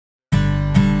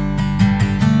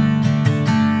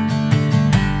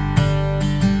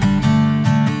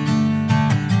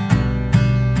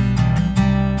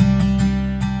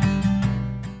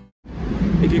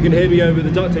you can hear me over the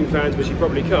ducting fans, which you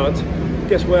probably can't,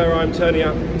 guess where I'm turning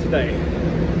up today?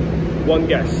 One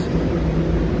guess.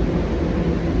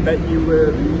 Bet you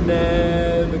will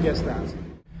never guess that.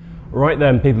 Right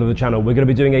then, people of the channel, we're going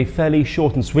to be doing a fairly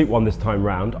short and sweet one this time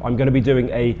round. I'm going to be doing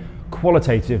a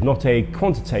qualitative, not a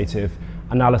quantitative,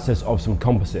 analysis of some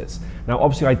composites. Now,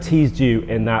 obviously I teased you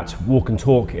in that walk and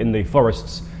talk in the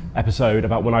forests episode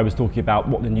about when I was talking about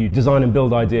what the new design and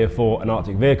build idea for an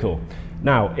Arctic vehicle.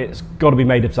 Now, it's got to be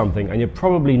made of something, and you're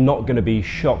probably not going to be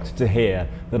shocked to hear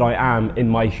that I am, in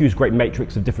my huge great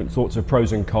matrix of different sorts of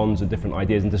pros and cons and different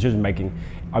ideas and decision making,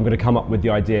 I'm going to come up with the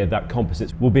idea that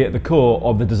composites will be at the core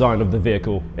of the design of the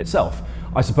vehicle itself.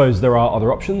 I suppose there are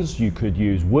other options. You could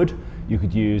use wood, you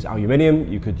could use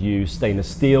aluminium, you could use stainless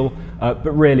steel,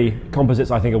 but really composites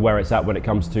I think are where it's at when it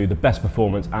comes to the best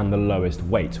performance and the lowest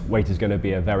weight. Weight is going to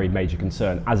be a very major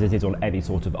concern, as it is on any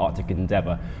sort of Arctic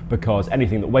endeavour, because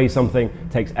anything that weighs something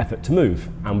takes effort to move,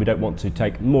 and we don't want to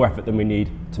take more effort than we need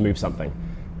to move something.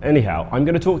 Anyhow, I'm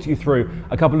going to talk to you through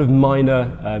a couple of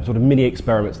minor sort of mini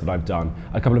experiments that I've done,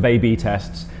 a couple of A/B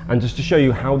tests, and just to show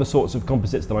you how the sorts of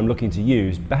composites that I'm looking to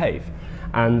use behave.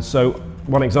 And so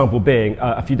one example being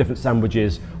a few different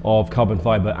sandwiches of carbon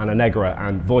fibre and Innegra,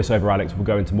 and voiceover Alex will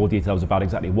go into more details about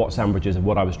exactly what sandwiches and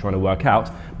what I was trying to work out.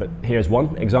 But here's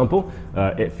one example.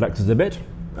 It flexes a bit,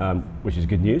 which is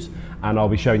good news, and I'll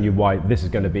be showing you why this is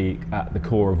going to be at the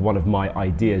core of one of my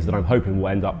ideas that I'm hoping will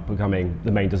end up becoming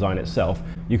the main design itself.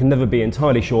 You can never be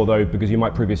entirely sure though, because you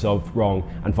might prove yourself wrong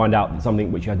and find out that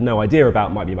something which you had no idea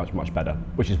about might be much, much better,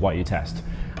 which is why you test.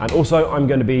 And also I'm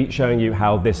going to be showing you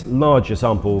how this larger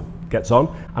sample gets on,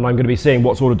 and I'm going to be seeing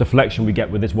what sort of deflection we get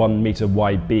with this 1 meter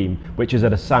wide beam, which is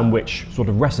at a sandwich sort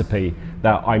of recipe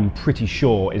that I'm pretty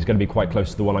sure is going to be quite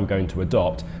close to the one I'm going to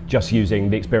adopt. Just using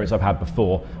the experience I've had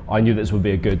before, I knew this would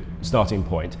be a good starting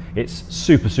point. It's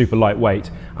super, super lightweight,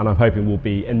 and I'm hoping will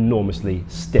be enormously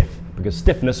stiff, because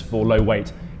stiffness for low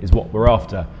weight is what we're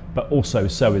after, but also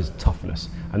so is toughness.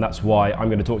 And that's why I'm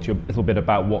going to talk to you a little bit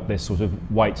about what this sort of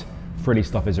white frilly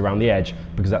stuff is around the edge,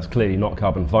 because that's clearly not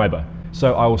carbon fibre.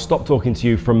 So I will stop talking to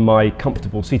you from my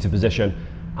comfortable seated position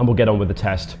and we'll get on with the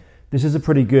test. This is a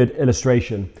pretty good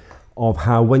illustration of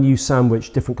how when you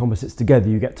sandwich different composites together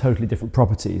you get totally different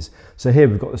properties. So here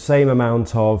we've got the same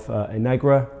amount of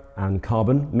Innegra and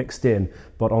carbon mixed in,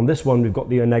 but on this one we've got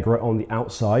the Innegra on the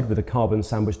outside with the carbon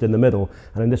sandwiched in the middle,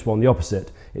 and in this one the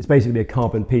opposite. It's basically a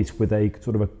carbon piece with a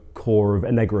sort of a core of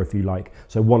Innegra, if you like.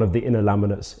 So one of the inner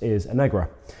laminates is Innegra.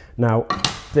 Now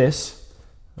this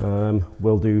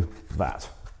will do that.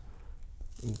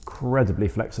 Incredibly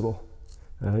flexible.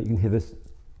 You can hear the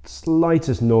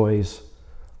slightest noise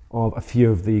of a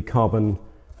few of the carbon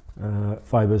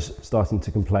fibres starting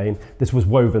to complain. This was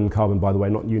woven carbon, by the way,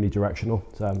 not unidirectional,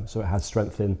 so it has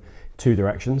strength in 2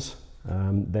 directions.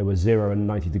 There were 0 and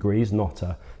 90 degrees, not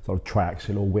sort of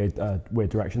triaxial or weird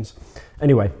directions.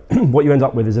 Anyway, what you end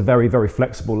up with is a very, very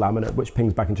flexible laminate which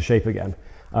pings back into shape again.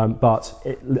 But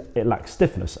it lacks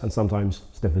stiffness, and sometimes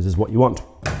stiffness is what you want.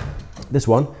 This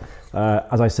one,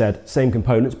 as I said, same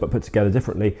components but put together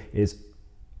differently, is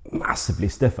massively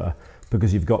stiffer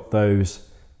because you've got those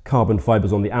carbon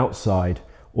fibres on the outside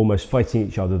almost fighting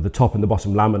each other. The top and the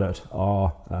bottom laminate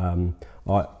are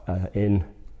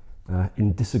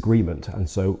in disagreement, and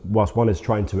so whilst one is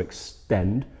trying to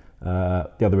extend,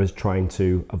 the other is trying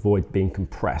to avoid being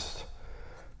compressed,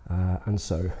 and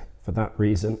so for that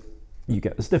reason you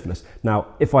get the stiffness. Now,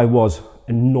 if I was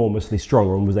enormously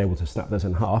stronger and was able to snap this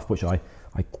in half, which I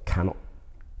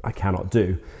cannot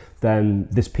do, then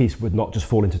this piece would not just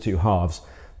fall into 2 halves.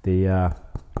 The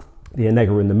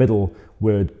Innegra in the middle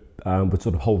would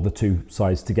sort of hold the 2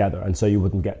 sides together, and so you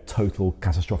wouldn't get total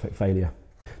catastrophic failure.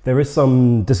 There is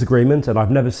some disagreement, and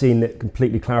I've never seen it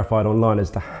completely clarified online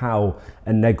as to how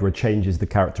Innegra changes the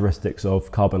characteristics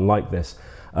of carbon like this.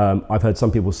 I've heard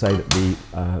some people say that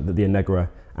the Innegra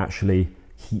actually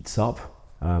heats up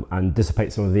and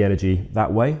dissipates some of the energy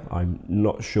that way. I'm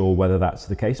not sure whether that's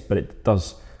the case, but it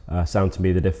does sound to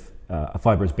me that if a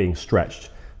fibre is being stretched,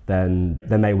 then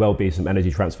there may well be some energy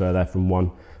transfer there from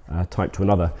one type to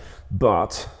another.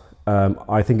 But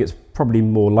I think it's probably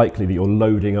more likely that you're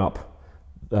loading up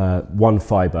one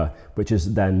fibre, which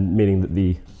is then meaning that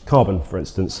the carbon, for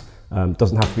instance,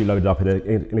 doesn't have to be loaded up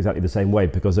in exactly the same way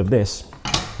because of this.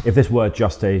 If this were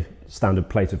just a standard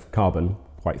plate of carbon,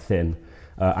 quite thin,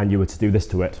 and you were to do this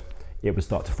to it, it would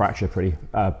start to fracture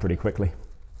pretty quickly.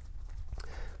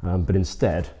 But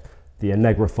instead, the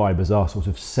Innegra fibres are sort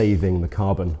of saving the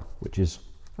carbon, which is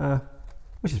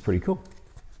pretty cool.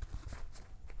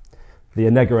 The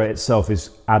Innegra itself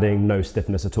is adding no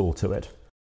stiffness at all to it.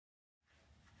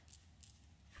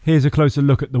 Here's a closer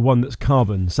look at the one that's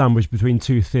carbon, sandwiched between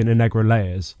two thin Innegra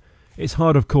layers. It's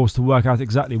hard of course to work out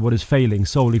exactly what is failing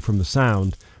solely from the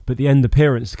sound, but the end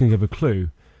appearance can give a clue.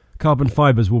 Carbon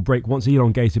fibres will break once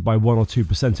elongated by 1 or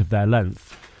 2% of their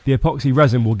length. The epoxy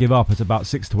resin will give up at about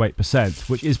 6 to 8%,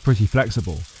 which is pretty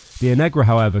flexible. The Innegra,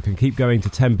 however, can keep going to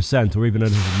 10% or even a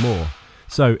little more.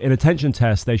 So, in a tension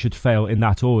test, they should fail in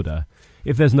that order.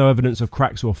 If there's no evidence of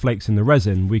cracks or flakes in the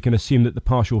resin, we can assume that the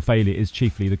partial failure is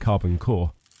chiefly the carbon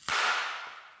core.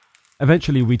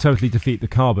 Eventually, we totally defeat the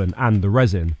carbon and the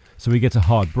resin, so we get a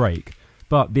hard break.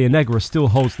 But the Innegra still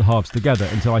holds the halves together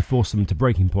until I force them to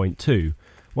breaking point too.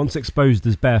 Once exposed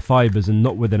as bare fibres and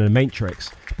not within a matrix,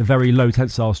 the very low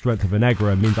tensile strength of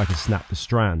Innegra means I can snap the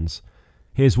strands.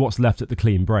 Here's what's left at the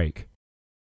clean break.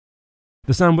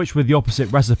 The sandwich with the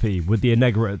opposite recipe, with the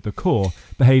Innegra at the core,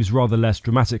 behaves rather less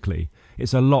dramatically.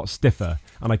 It's a lot stiffer,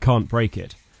 and I can't break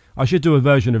it. I should do a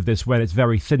version of this when it's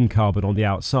very thin carbon on the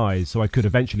outside, so I could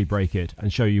eventually break it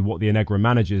and show you what the Innegra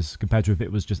manages compared to if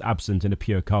it was just absent in a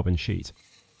pure carbon sheet.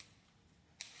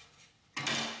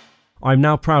 I'm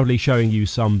now proudly showing you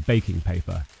some baking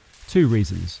paper. 2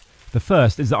 reasons. The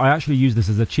first is that I actually use this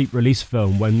as a cheap release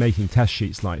film when making test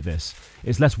sheets like this.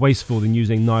 It's less wasteful than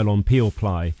using nylon peel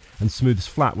ply and smooths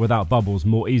flat without bubbles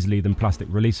more easily than plastic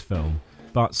release film.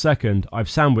 But second, I've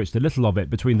sandwiched a little of it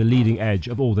between the leading edge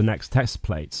of all the next test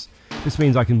plates. This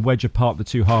means I can wedge apart the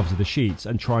 2 halves of the sheets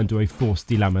and try and do a forced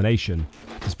delamination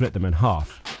to split them in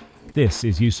half. This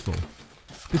is useful.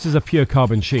 This is a pure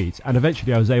carbon sheet, and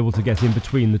eventually I was able to get in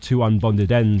between the 2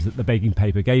 unbonded ends that the baking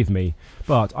paper gave me,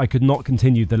 but I could not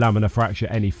continue the laminar fracture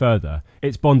any further.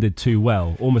 It's bonded too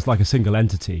well, almost like a single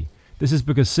entity. This is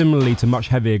because similarly to much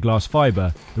heavier glass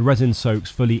fibre, the resin soaks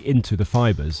fully into the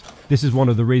fibres. This is one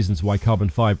of the reasons why carbon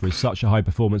fibre is such a high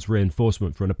performance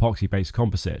reinforcement for an epoxy based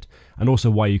composite, and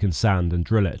also why you can sand and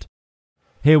drill it.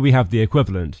 Here we have the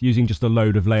equivalent, using just a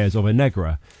load of layers of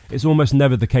Innegra. It's almost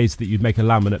never the case that you'd make a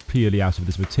laminate purely out of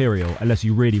this material unless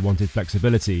you really wanted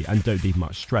flexibility and don't need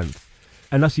much strength.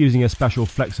 Unless using a special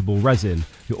flexible resin,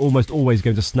 you're almost always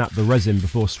going to snap the resin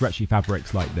before stretchy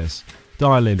fabrics like this.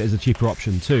 Diolen is a cheaper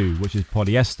option too, which is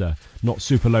polyester, not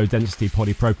super low density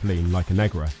polypropylene like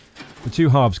Innegra. The 2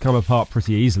 halves come apart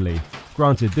pretty easily.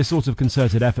 Granted, this sort of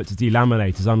concerted effort to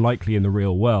delaminate is unlikely in the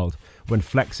real world, when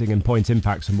flexing and point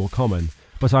impacts are more common,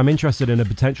 but I'm interested in a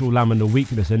potential laminar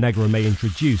weakness Innegra may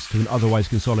introduce to an otherwise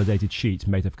consolidated sheet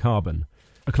made of carbon.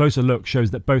 A closer look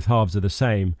shows that both halves are the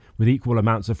same, with equal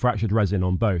amounts of fractured resin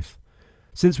on both.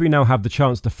 Since we now have the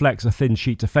chance to flex a thin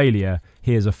sheet to failure,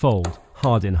 here's a fold,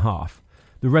 hard in half.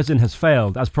 The resin has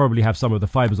failed, as probably have some of the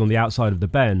fibres on the outside of the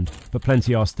bend, but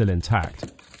plenty are still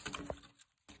intact.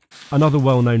 Another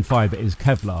well-known fibre is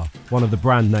Kevlar, one of the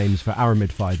brand names for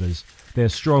aramid fibres. They are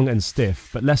strong and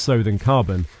stiff, but less so than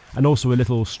carbon, and also a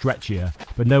little stretchier,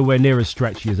 but nowhere near as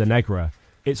stretchy as Innegra.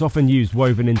 It's often used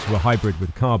woven into a hybrid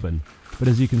with carbon, but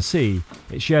as you can see,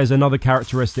 it shares another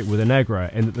characteristic with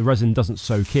Innegra in that the resin doesn't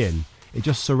soak in, it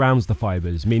just surrounds the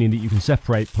fibres, meaning that you can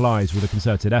separate plies with a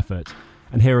concerted effort,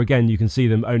 and here again you can see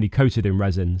them only coated in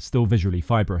resin, still visually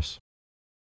fibrous.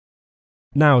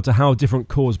 Now to how different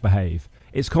cores behave.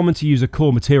 It's common to use a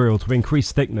core material to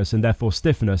increase thickness and therefore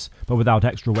stiffness, but without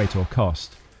extra weight or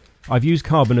cost. I've used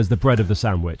carbon as the bread of the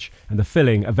sandwich, and the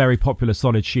filling a very popular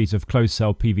solid sheet of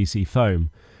closed-cell PVC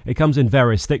foam. It comes in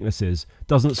various thicknesses,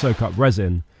 doesn't soak up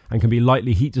resin, and can be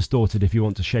lightly heat distorted if you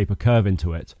want to shape a curve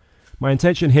into it. My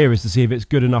intention here is to see if it's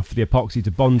good enough for the epoxy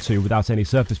to bond to without any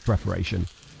surface preparation.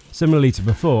 Similarly to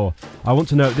before, I want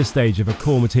to know at this stage if a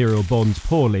core material bonds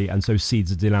poorly and so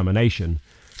cedes a delamination.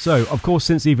 So, of course,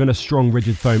 since even a strong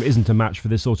rigid foam isn't a match for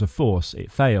this sort of force,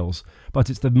 it fails, but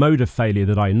it's the mode of failure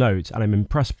that I note and I'm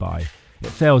impressed by. It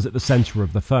fails at the centre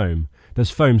of the foam. There's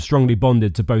foam strongly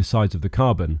bonded to both sides of the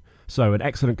carbon, so an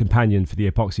excellent companion for the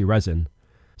epoxy resin.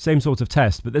 Same sort of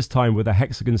test, but this time with a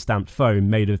hexagon stamped foam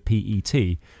made of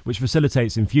PET, which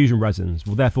facilitates infusion resins,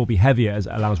 will therefore be heavier as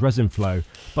it allows resin flow,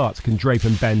 but can drape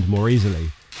and bend more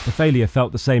easily. The failure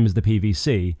felt the same as the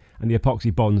PVC, and the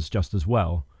epoxy bonds just as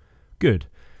well. Good.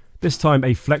 This time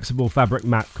a flexible fabric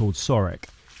mat called Soric.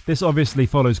 This obviously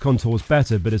follows contours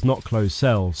better but is not closed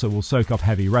cell, so will soak up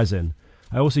heavy resin.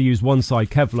 I also used one side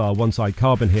Kevlar, one side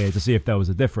carbon here to see if there was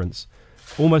a difference.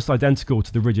 Almost identical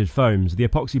to the rigid foams, the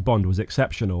epoxy bond was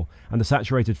exceptional and the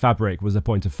saturated fabric was a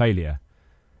point of failure.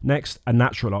 Next, a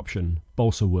natural option,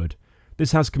 balsa wood.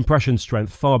 This has compression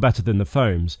strength far better than the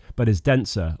foams, but is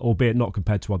denser, albeit not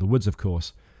compared to other woods of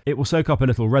course. It will soak up a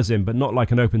little resin, but not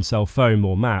like an open cell foam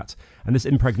or mat, and this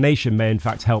impregnation may in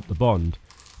fact help the bond.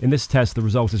 In this test the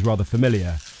result is rather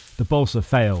familiar. The balsa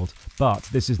failed, but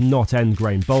this is not end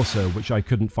grain balsa, which I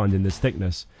couldn't find in this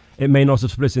thickness. It may not have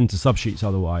split into subsheets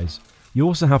otherwise. You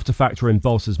also have to factor in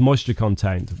balsa's moisture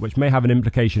content, which may have an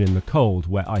implication in the cold,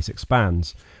 where ice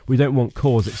expands. We don't want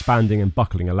cores expanding and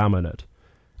buckling a laminate.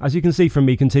 As you can see from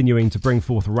me continuing to bring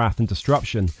forth wrath and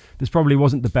disruption, this probably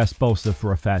wasn't the best balsa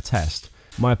for a fair test.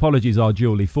 My apologies are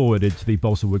duly forwarded to the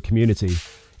balsa wood community.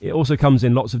 It also comes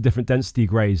in lots of different density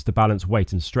grades to balance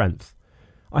weight and strength.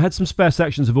 I had some spare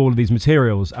sections of all of these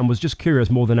materials and was just curious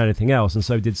more than anything else, and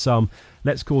so did some,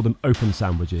 let's call them open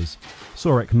sandwiches.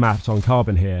 Soric matte on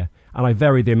carbon here, and I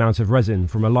varied the amount of resin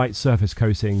from a light surface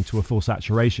coating to a full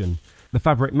saturation. The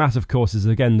fabric matte, of course, is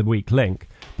again the weak link,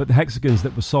 but the hexagons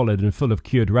that were solid and full of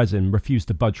cured resin refused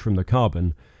to budge from the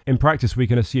carbon. In practice, we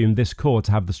can assume this core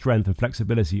to have the strength and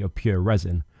flexibility of pure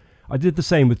resin. I did the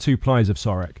same with 2 plies of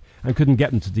Soric and couldn't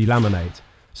get them to delaminate.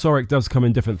 Soric does come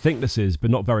in different thicknesses, but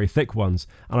not very thick ones,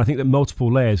 and I think that multiple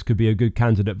layers could be a good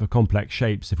candidate for complex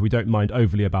shapes if we don't mind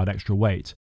overly about extra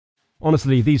weight.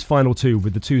 Honestly, these final 2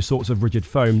 with the 2 sorts of rigid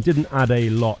foam didn't add a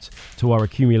lot to our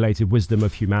accumulated wisdom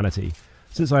of humanity.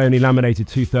 Since I only laminated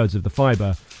 2/3 of the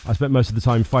fibre, I spent most of the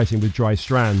time fighting with dry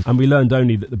strands, and we learned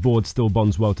only that the board still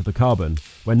bonds well to the carbon.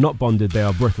 When not bonded, they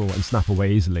are brittle and snap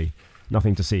away easily.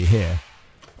 Nothing to see here.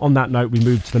 On that note, we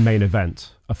moved to the main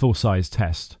event, a full-size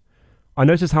test. I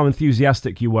noticed how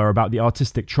enthusiastic you were about the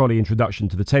artistic trolley introduction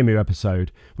to the Temu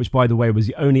episode, which by the way was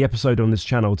the only episode on this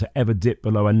channel to ever dip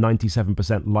below a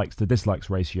 97% likes to dislikes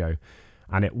ratio,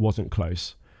 and it wasn't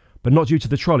close. But not due to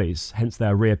the trolleys, hence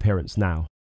their reappearance now.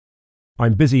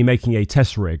 I'm busy making a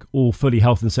test rig, all fully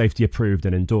health and safety approved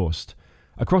and endorsed.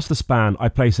 Across the span, I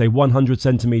place a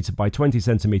 100cm by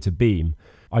 20cm beam.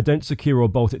 I don't secure or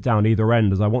bolt it down either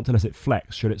end, as I want to let it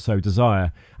flex should it so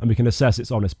desire, and we can assess its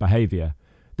honest behaviour.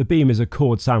 The beam is a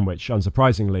cord sandwich,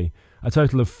 unsurprisingly, a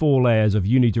total of 4 layers of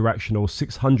unidirectional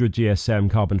 600 GSM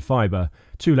carbon fibre,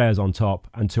 2 layers on top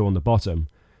and 2 on the bottom,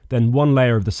 then 1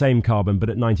 layer of the same carbon but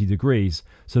at 90 degrees,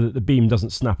 so that the beam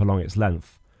doesn't snap along its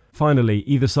length. Finally,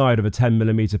 either side of a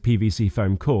 10mm PVC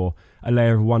foam core, a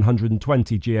layer of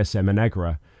 120 GSM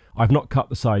Innegra. I've not cut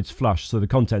the sides flush, so the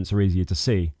contents are easier to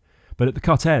see. But at the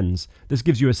cut ends, this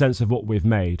gives you a sense of what we've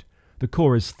made. The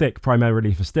core is thick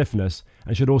primarily for stiffness,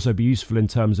 and should also be useful in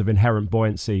terms of inherent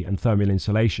buoyancy and thermal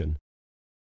insulation.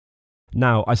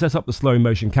 Now, I set up the slow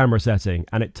motion camera setting,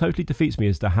 and it totally defeats me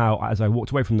as to how, as I walked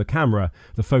away from the camera,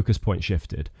 the focus point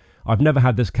shifted. I've never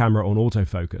had this camera on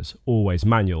autofocus, always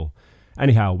manual.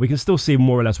 Anyhow, we can still see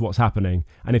more or less what's happening,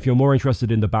 and if you're more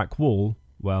interested in the back wall,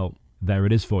 well, there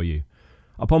it is for you.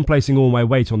 Upon placing all my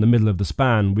weight on the middle of the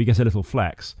span, we get a little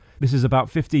flex. This is about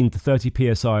 15 to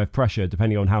 30 psi of pressure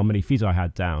depending on how many feet I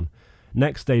had down.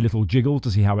 Next, a little jiggle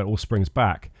to see how it all springs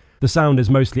back. The sound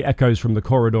is mostly echoes from the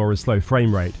corridor and slow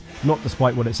frame rate, not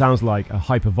despite what it sounds like, a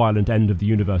hyper-violent end of the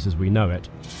universe as we know it.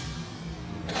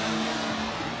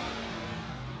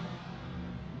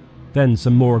 Then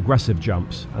some more aggressive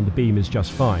jumps, and the beam is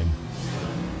just fine.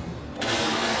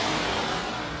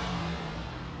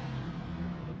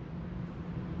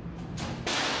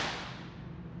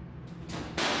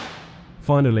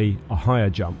 Finally, a higher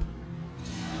jump.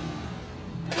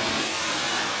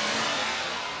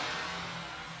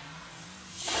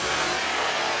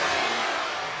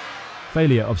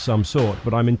 Failure of some sort,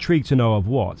 but I'm intrigued to know of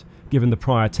what, given the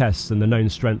prior tests and the known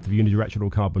strength of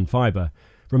unidirectional carbon fibre.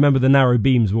 Remember, the narrow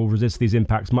beams will resist these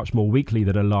impacts much more weakly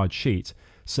than a large sheet,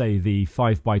 say the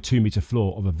 5 by 2 metre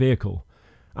floor of a vehicle.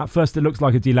 At first it looks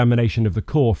like a delamination of the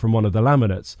core from one of the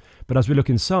laminates, but as we look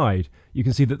inside, you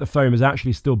can see that the foam is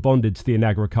actually still bonded to the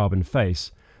Innegra carbon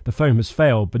face. The foam has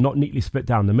failed, but not neatly split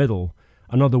down the middle.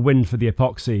 Another win for the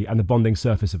epoxy and the bonding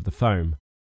surface of the foam.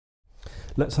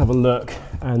 Let's have a look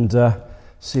and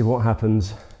see what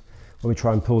happens when we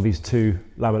try and pull these 2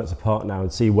 laminates apart now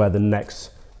and see where the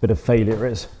next bit of failure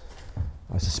is.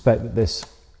 I suspect that this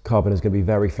carbon is going to be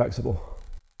very flexible.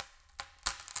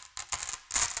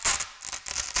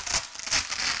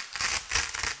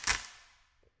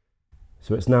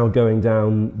 So it's now going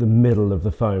down the middle of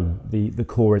the foam. The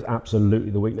core is absolutely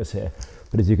the weakness here.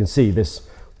 But as you can see, this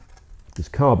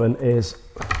carbon is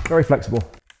very flexible.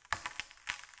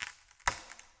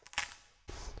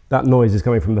 That noise is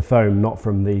coming from the foam, not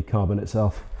from the carbon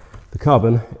itself. The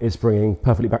carbon is bringing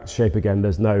perfectly back to shape again.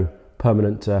 There's no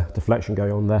permanent deflection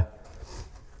going on there.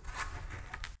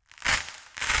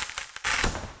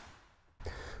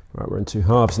 Right, we're in 2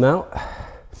 halves now.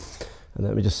 And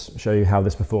let me just show you how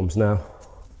this performs now.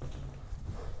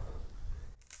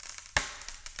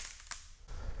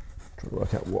 Try to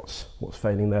work out what's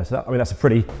failing there. So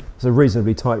that's a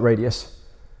reasonably tight radius.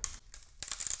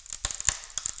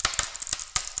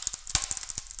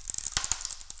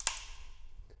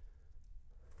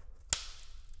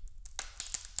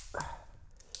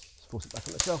 force it back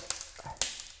on itself.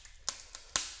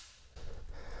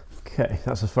 Okay,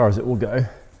 that's as far as it will go,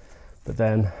 but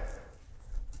then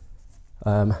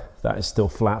that is still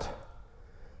flat.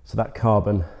 So that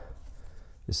carbon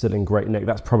is still in great nick.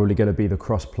 That's probably going to be the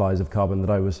cross plies of carbon that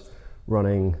I was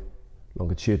running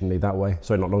longitudinally that way.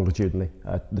 Sorry, not longitudinally,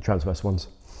 the transverse ones.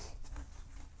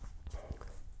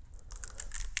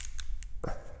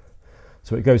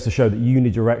 So it goes to show that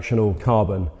unidirectional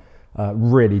carbon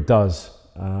really does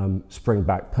spring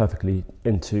back perfectly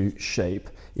into shape,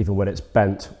 even when it's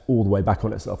bent all the way back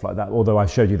on itself like that, although I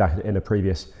showed you that in a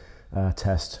previous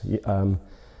test.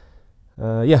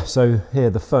 Yeah, so here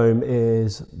the foam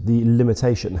is the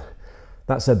limitation.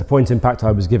 That said, the point impact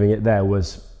I was giving it there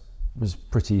was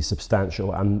pretty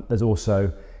substantial, and there's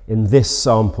also, in this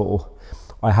sample,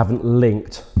 I haven't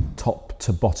linked top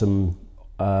to bottom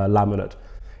laminate.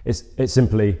 It's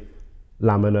simply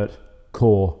laminate,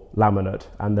 core, laminate,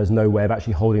 and there's no way of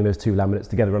actually holding those two laminates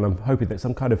together, and I'm hoping that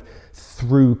some kind of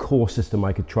through core system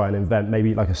I could try and invent,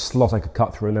 maybe like a slot I could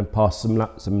cut through and then pass some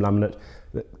laminate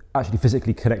that actually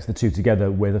physically connects the two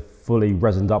together with a fully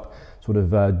resined up sort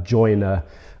of joiner.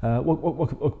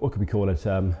 What could we call it?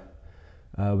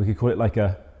 We could call it like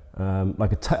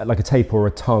a tape or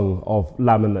a tongue of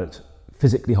laminate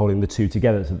physically holding the two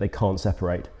together so that they can't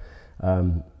separate.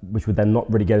 Which would then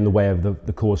not really get in the way of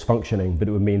the core's functioning, but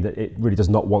it would mean that it really does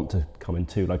not want to come in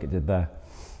two like it did there.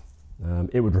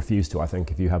 It would refuse to, I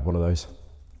think, if you had one of those.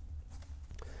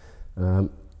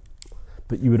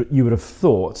 But you would have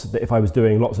thought that if I was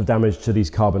doing lots of damage to these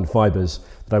carbon fibres,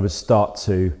 that I would start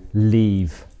to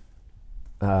leave.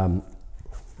 I'll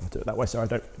do it that way so I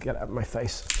don't get it out of my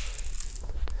face.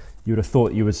 You would have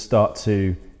thought you would start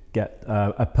to get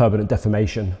a permanent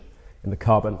deformation in the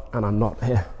carbon, and I'm not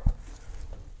here.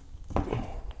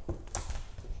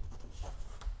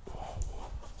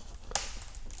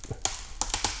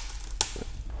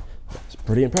 That's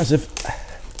pretty impressive.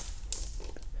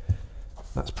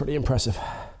 That's pretty impressive.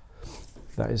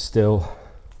 That is still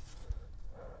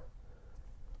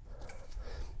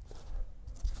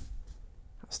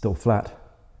flat.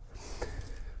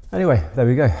 Anyway, there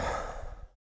we go.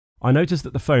 I noticed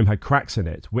that the foam had cracks in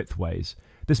it, widthways.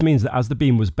 This means that as the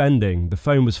beam was bending, the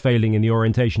foam was failing in the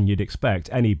orientation you'd expect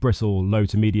any brittle, low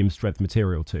to medium strength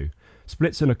material to.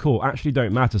 Splits in a core actually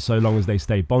don't matter so long as they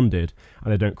stay bonded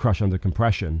and they don't crush under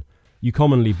compression. You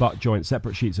commonly butt joint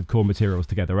separate sheets of core materials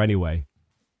together anyway.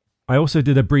 I also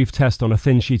did a brief test on a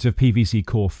thin sheet of PVC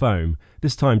core foam,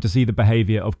 this time to see the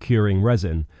behaviour of curing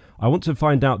resin. I want to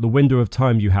find out the window of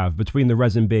time you have between the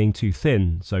resin being too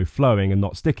thin, so flowing and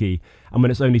not sticky, and when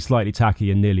it's only slightly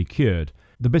tacky and nearly cured.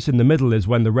 The bit in the middle is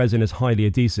when the resin is highly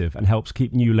adhesive and helps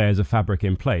keep new layers of fabric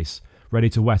in place, ready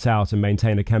to wet out and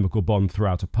maintain a chemical bond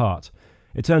throughout a part.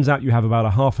 It turns out you have about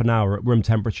a half an hour at room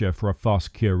temperature for a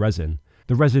fast cure resin.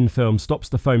 The resin film stops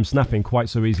the foam snapping quite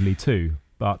so easily too,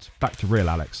 but back to real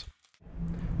Alex.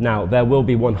 Now, there will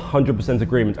be 100%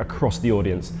 agreement across the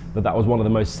audience that that was one of the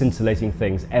most scintillating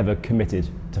things ever committed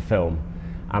to film.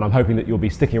 And I'm hoping that you'll be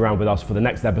sticking around with us for the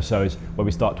next episodes where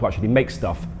we start to actually make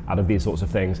stuff out of these sorts of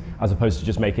things, as opposed to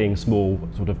just making small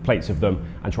sort of plates of them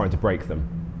and trying to break them.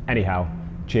 Anyhow,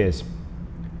 cheers.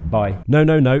 Bye.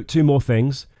 No, 2 more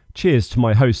things. Cheers to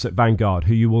my hosts at Vanguard,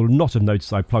 who you will not have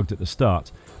noticed I plugged at the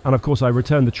start. And of course I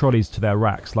returned the trolleys to their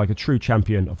racks like a true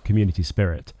champion of community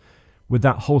spirit. With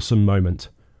that wholesome moment,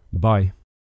 bye.